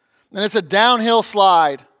 And it's a downhill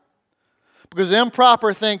slide because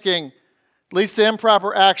improper thinking leads to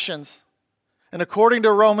improper actions. And according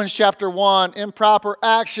to Romans chapter 1, improper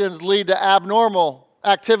actions lead to abnormal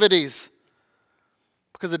activities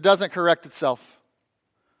because it doesn't correct itself.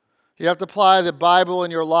 You have to apply the Bible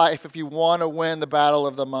in your life if you want to win the battle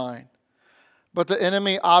of the mind. But the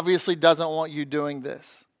enemy obviously doesn't want you doing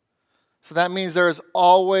this. So that means there is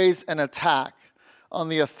always an attack on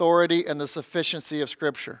the authority and the sufficiency of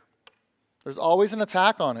Scripture. There's always an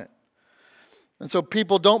attack on it. And so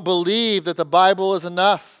people don't believe that the Bible is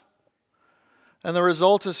enough. And the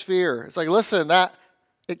result is fear. It's like, listen,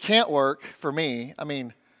 it can't work for me. I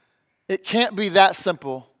mean, it can't be that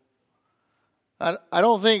simple. I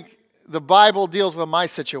don't think the Bible deals with my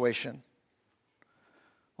situation.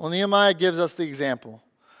 Well, Nehemiah gives us the example.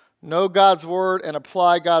 Know God's word and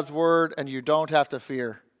apply God's word, and you don't have to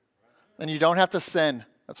fear. And you don't have to sin.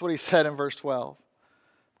 That's what he said in verse 12.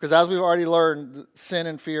 Because as we've already learned, sin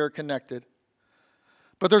and fear are connected.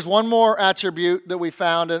 But there's one more attribute that we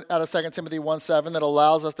found out of 2 Timothy 1:7 that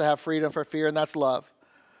allows us to have freedom for fear, and that's love.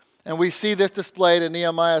 And we see this displayed in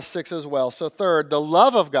Nehemiah 6 as well. So third, the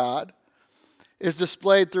love of God is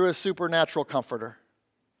displayed through a supernatural comforter.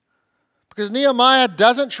 Because Nehemiah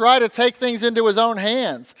doesn't try to take things into his own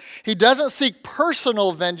hands. He doesn't seek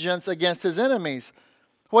personal vengeance against his enemies.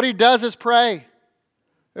 What he does is pray.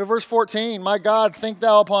 In verse 14, my God, think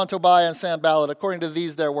thou upon Tobiah and Sanballat, according to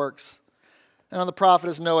these their works. And on the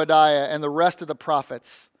prophetess Noadiah and the rest of the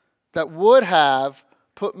prophets that would have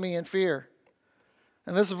put me in fear.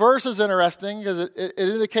 And this verse is interesting because it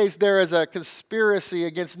indicates there is a conspiracy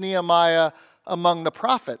against Nehemiah among the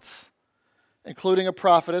prophets, including a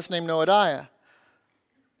prophetess named Noadiah.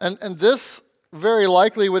 And this very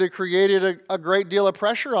likely would have created a great deal of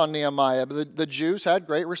pressure on Nehemiah. The Jews had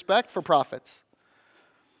great respect for prophets.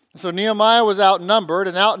 So Nehemiah was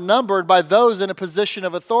outnumbered by those in a position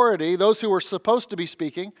of authority, those who were supposed to be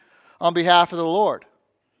speaking on behalf of the Lord.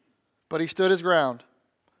 But he stood his ground.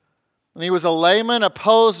 And he was a layman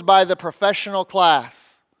opposed by the professional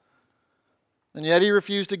class. And yet he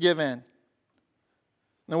refused to give in.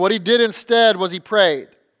 And what he did instead was he prayed.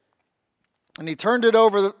 And he turned it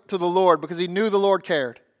over to the Lord because he knew the Lord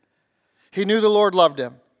cared. He knew the Lord loved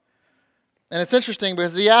him. And it's interesting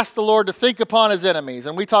because he asked the Lord to think upon his enemies.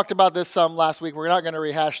 And we talked about this some last week. We're not going to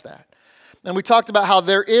rehash that. And we talked about how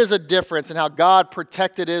there is a difference in how God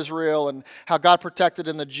protected Israel and how God protected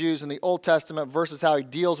in the Jews in the Old Testament versus how he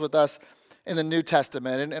deals with us in the New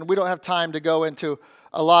Testament. And we don't have time to go into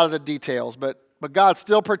a lot of the details. But God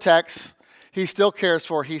still protects. He still cares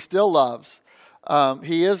for. He still loves.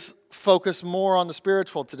 He is focused more on the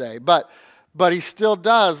spiritual today. But he still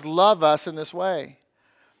does love us in this way.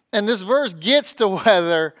 And this verse gets to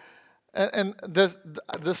whether, and this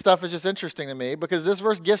stuff is just interesting to me, because this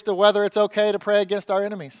verse gets to whether it's okay to pray against our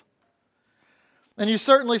enemies. And you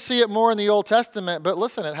certainly see it more in the Old Testament, but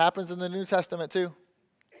listen, it happens in the New Testament too.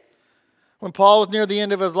 When Paul was near the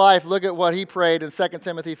end of his life, look at what he prayed in 2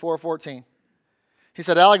 Timothy 4:14. He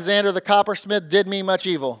said, Alexander the coppersmith did me much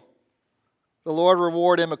evil. The Lord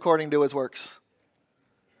reward him according to his works.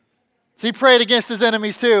 So he prayed against his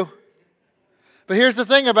enemies too. But here's the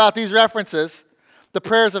thing about these references. The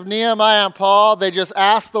prayers of Nehemiah and Paul, they just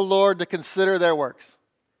ask the Lord to consider their works.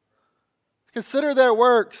 Consider their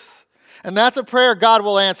works. And that's a prayer God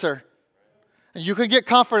will answer. And you can get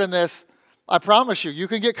comfort in this. I promise you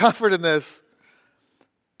can get comfort in this.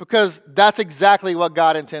 Because that's exactly what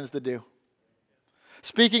God intends to do.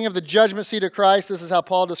 Speaking of the judgment seat of Christ, this is how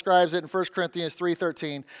Paul describes it in 1 Corinthians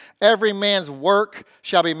 3:13. Every man's work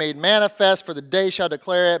shall be made manifest, for the day shall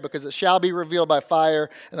declare it, because it shall be revealed by fire,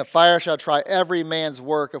 and the fire shall try every man's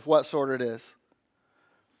work of what sort it is.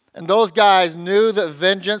 And those guys knew that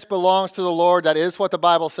vengeance belongs to the Lord. That is what the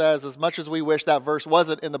Bible says. As much as we wish that verse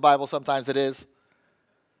wasn't in the Bible, sometimes it is.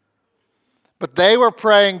 But they were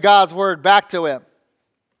praying God's word back to him.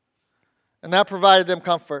 And that provided them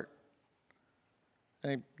comfort.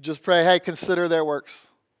 And he just pray, hey, consider their works.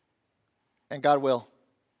 And God will.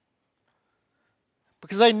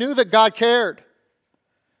 Because they knew that God cared.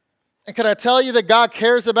 And can I tell you that God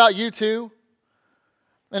cares about you too?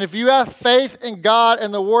 And if you have faith in God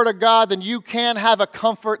and the Word of God, then you can have a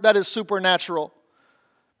comfort that is supernatural.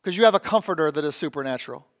 Because you have a comforter that is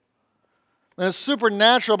supernatural. And it's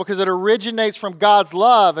supernatural because it originates from God's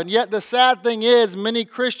love. And yet the sad thing is, many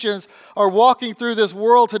Christians are walking through this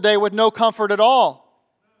world today with no comfort at all.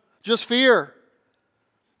 Just fear.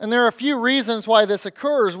 And there are a few reasons why this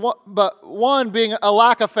occurs, but one being a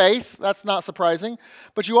lack of faith. That's not surprising.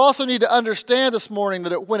 But you also need to understand this morning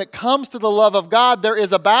that when it comes to the love of God, there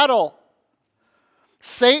is a battle.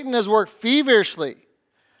 Satan has worked feverishly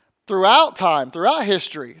throughout time, throughout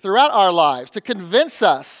history, throughout our lives to convince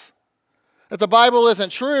us that the Bible isn't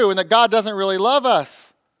true and that God doesn't really love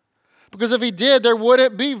us. Because if he did, there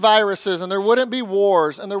wouldn't be viruses and there wouldn't be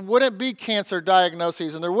wars and there wouldn't be cancer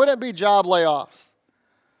diagnoses and there wouldn't be job layoffs.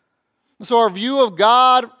 And so our view of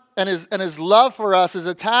God and his love for us is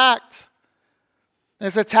attacked. And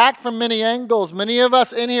it's attacked from many angles. Many of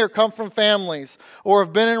us in here come from families or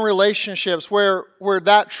have been in relationships where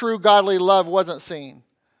that true godly love wasn't seen.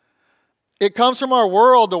 It comes from our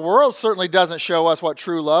world. The world certainly doesn't show us what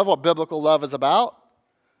true love, what biblical love is about.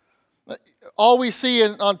 All we see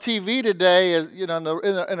on TV today is,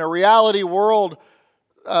 in a reality world,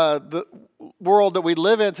 the world that we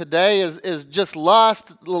live in today is just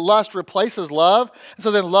lust. Lust replaces love. And so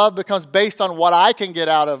then love becomes based on what I can get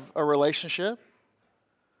out of a relationship.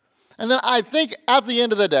 And then I think at the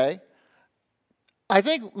end of the day, I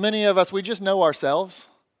think many of us, we just know ourselves.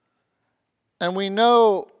 And we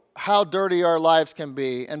know how dirty our lives can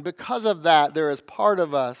be. And because of that, there is part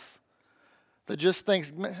of us that just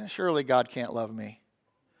thinks, surely God can't love me.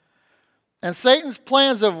 And Satan's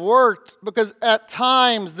plans have worked because at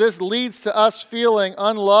times this leads to us feeling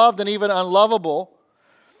unloved and even unlovable,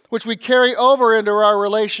 which we carry over into our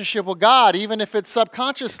relationship with God, even if it's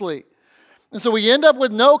subconsciously. And so we end up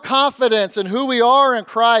with no confidence in who we are in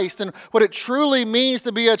Christ and what it truly means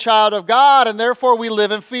to be a child of God, and therefore we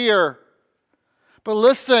live in fear. But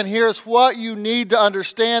listen, here's what you need to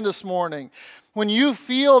understand this morning. When you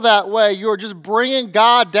feel that way, you're just bringing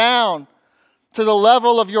God down to the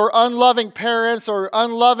level of your unloving parents or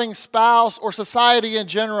unloving spouse or society in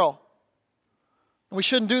general. And we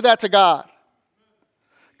shouldn't do that to God.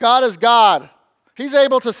 God is God. He's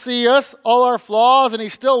able to see us, all our flaws, and he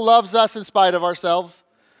still loves us in spite of ourselves.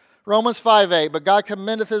 Romans 5:8, but God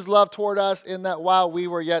commendeth his love toward us in that while we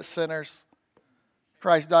were yet sinners,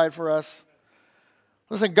 Christ died for us.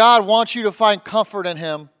 Listen, God wants you to find comfort in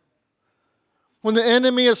him. When the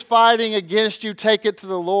enemy is fighting against you, take it to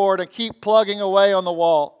the Lord and keep plugging away on the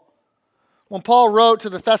wall. When Paul wrote to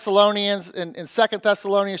the Thessalonians in 2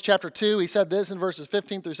 Thessalonians chapter 2, he said this in verses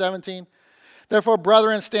 15 through 17. Therefore,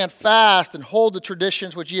 brethren, stand fast and hold the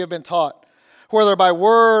traditions which ye have been taught, whether by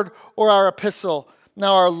word or our epistle.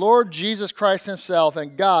 Now our Lord Jesus Christ himself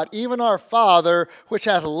and God, even our Father, which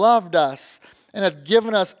hath loved us and hath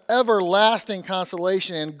given us everlasting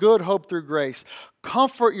consolation and good hope through grace,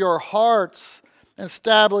 comfort your hearts and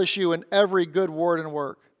establish you in every good word and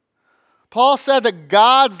work. Paul said that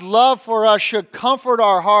God's love for us should comfort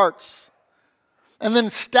our hearts and then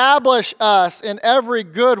establish us in every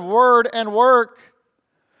good word and work.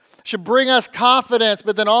 Should bring us confidence,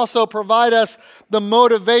 but then also provide us the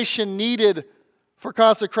motivation needed for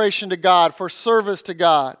consecration to God, for service to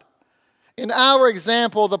God. In our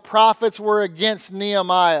example, the prophets were against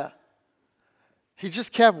Nehemiah. He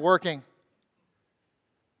just kept working.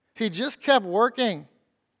 He just kept working.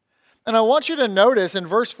 And I want you to notice in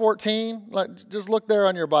verse 14, just look there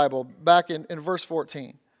on your Bible, back in verse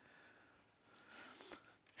 14.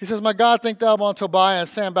 He says, my God, think thou on Tobiah and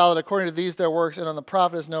Sanballat according to these their works, and on the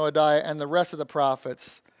prophetess Noadiah and the rest of the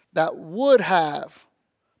prophets that would have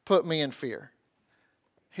put me in fear.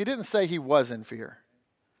 He didn't say he was in fear.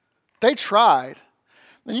 They tried.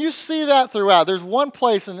 And you see that throughout. There's one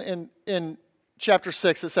place in chapter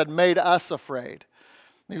 6 that said, made us afraid.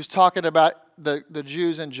 He was talking about the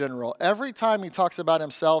Jews in general. Every time he talks about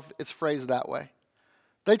himself, it's phrased that way.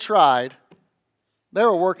 They tried. They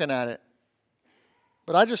were working at it.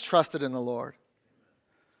 But I just trusted in the Lord.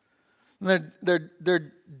 And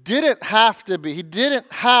there didn't have to be. He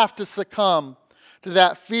didn't have to succumb to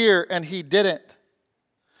that fear, and he didn't.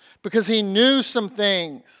 Because he knew some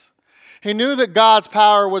things. He knew that God's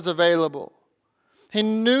power was available. He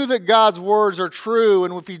knew that God's words are true,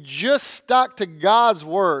 and if he just stuck to God's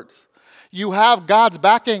words, you have God's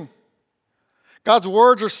backing. God's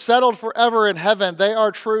words are settled forever in heaven. They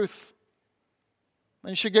are truth.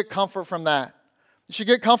 And you should get comfort from that. You should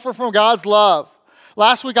get comfort from God's love.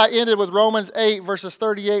 Last week I ended with Romans 8, verses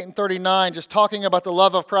 38 and 39, just talking about the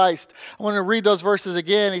love of Christ. I want to read those verses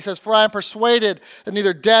again. He says, "For I am persuaded that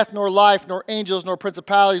neither death nor life, nor angels, nor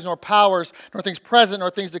principalities, nor powers, nor things present, nor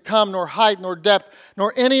things to come, nor height, nor depth,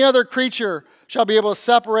 nor any other creature shall be able to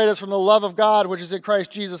separate us from the love of God, which is in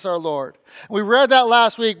Christ Jesus our Lord." We read that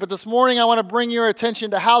last week, but this morning I want to bring your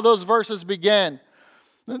attention to how those verses begin.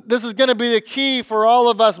 This is going to be the key for all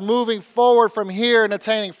of us moving forward from here and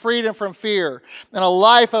attaining freedom from fear and a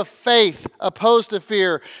life of faith opposed to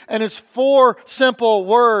fear. And it's 4 simple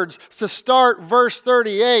words to start verse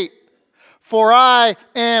 38. For I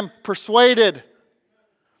am persuaded.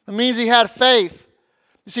 It means he had faith.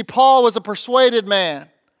 You see, Paul was a persuaded man.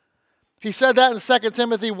 He said that in 2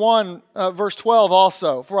 Timothy 1, verse 12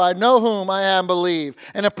 also. For I know whom I am believed,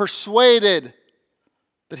 and am persuaded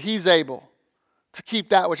that he's able to keep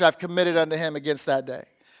that which I've committed unto him against that day.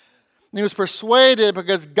 And he was persuaded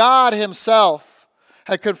because God himself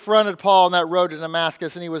had confronted Paul on that road to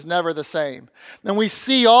Damascus, and he was never the same. And we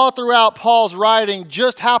see all throughout Paul's writing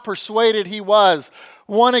just how persuaded he was.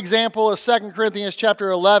 One example is 2 Corinthians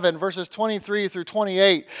chapter 11, verses 23 through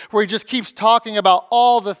 28, where he just keeps talking about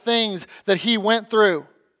all the things that he went through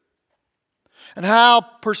and how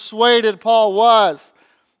persuaded Paul was.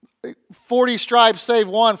 40 stripes save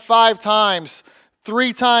one, 5 times.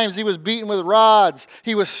 3 times he was beaten with rods.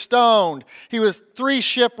 He was stoned. He was 3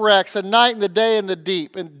 shipwrecks, a night and the day in the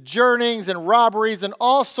deep, and journeyings and robberies and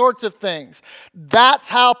all sorts of things. That's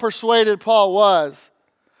how persuaded Paul was.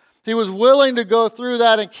 He was willing to go through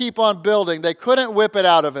that and keep on building. They couldn't whip it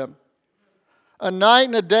out of him. A night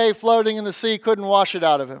and a day floating in the sea couldn't wash it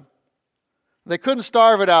out of him. They couldn't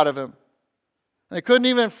starve it out of him. They couldn't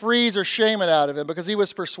even freeze or shame it out of him because he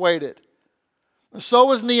was persuaded. And so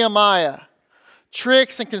was Nehemiah.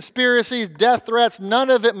 Tricks and conspiracies, death threats, none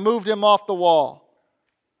of it moved him off the wall.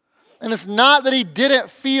 And it's not that he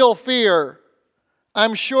didn't feel fear.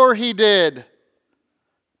 I'm sure he did.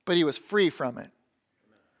 But he was free from it.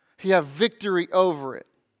 He had victory over it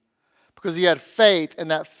because he had faith,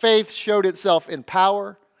 and that faith showed itself in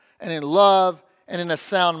power and in love and in a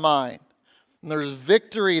sound mind. And there's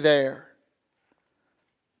victory there.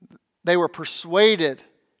 They were persuaded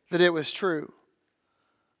that it was true.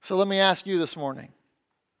 So let me ask you this morning,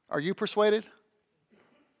 are you persuaded?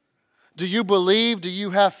 Do you believe? Do you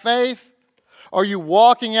have faith? Are you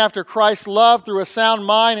walking after Christ's love through a sound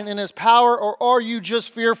mind and in his power, or are you just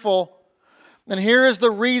fearful? And here is the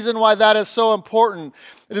reason why that is so important.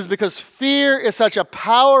 It is because fear is such a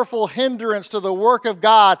powerful hindrance to the work of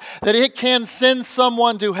God that it can send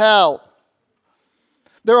someone to hell.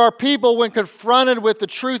 There are people, when confronted with the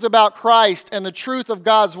truth about Christ and the truth of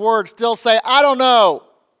God's word, still say, I don't know.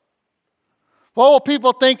 What will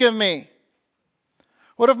people think of me?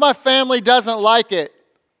 What if my family doesn't like it?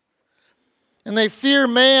 And they fear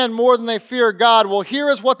man more than they fear God. Well, here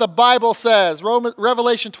is what the Bible says,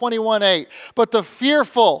 Revelation 21:8. But the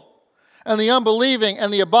fearful and the unbelieving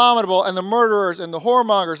and the abominable and the murderers and the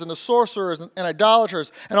whoremongers and the sorcerers and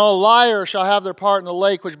idolaters and all liars shall have their part in the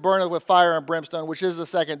lake which burneth with fire and brimstone, which is the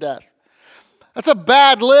second death. That's a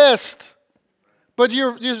bad list. But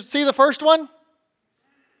you see the first one?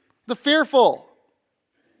 The fearful.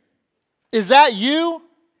 Is that you?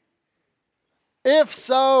 If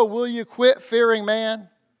so, will you quit fearing man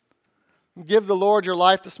and give the Lord your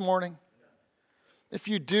life this morning? If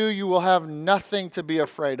you do, you will have nothing to be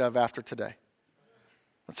afraid of after today.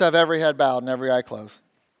 Let's have every head bowed and every eye closed.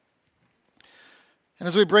 And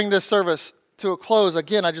as we bring this service to a close,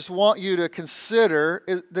 again, I just want you to consider,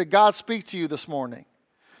 did God speak to you this morning?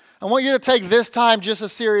 I want you to take this time just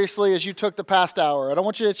as seriously as you took the past hour. I don't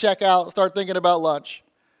want you to check out and start thinking about lunch.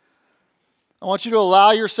 I want you to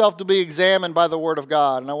allow yourself to be examined by the Word of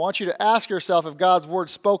God. And I want you to ask yourself if God's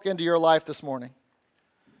Word spoke into your life this morning.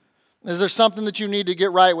 Is there something that you need to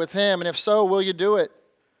get right with Him? And if so, will you do it?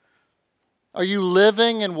 Are you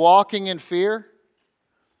living and walking in fear?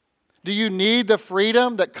 Do you need the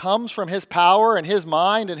freedom that comes from His power and His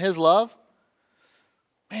mind and His love?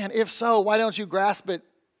 Man, if so, why don't you grasp it?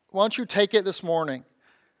 Why don't you take it this morning?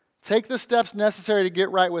 Take the steps necessary to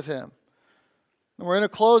get right with Him. And we're going to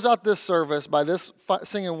close out this service by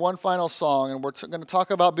singing one final song, and we're going to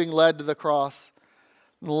talk about being led to the cross,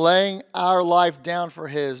 laying our life down for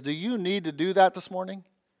His. Do you need to do that this morning?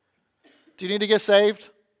 Do you need to get saved?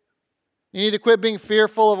 You need to quit being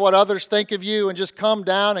fearful of what others think of you and just come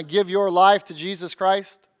down and give your life to Jesus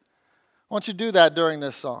Christ? Why don't you do that during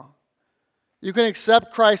this song? You can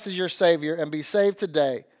accept Christ as your Savior and be saved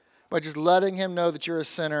today by just letting Him know that you're a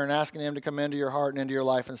sinner and asking Him to come into your heart and into your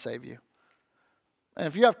life and save you. And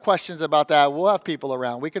if you have questions about that, we'll have people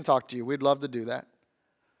around. We can talk to you. We'd love to do that.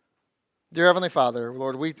 Dear Heavenly Father,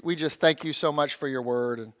 Lord, we just thank you so much for your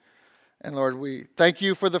word. And Lord, we thank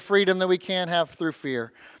you for the freedom that we can have through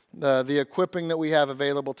fear, the equipping that we have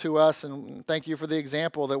available to us. And thank you for the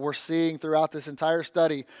example that we're seeing throughout this entire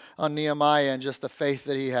study on Nehemiah and just the faith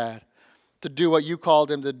that he had to do what you called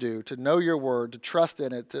him to do, to know your word, to trust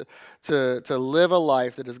in it, to live a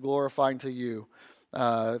life that is glorifying to you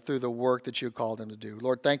through the work that you called him to do.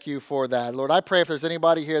 Lord, thank you for that. Lord, I pray if there's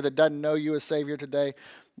anybody here that doesn't know you as Savior today,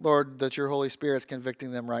 Lord, that your Holy Spirit is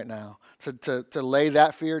convicting them right now to lay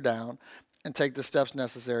that fear down and take the steps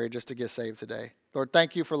necessary just to get saved today. Lord,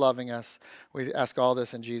 thank you for loving us. We ask all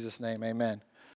this in Jesus' name. Amen.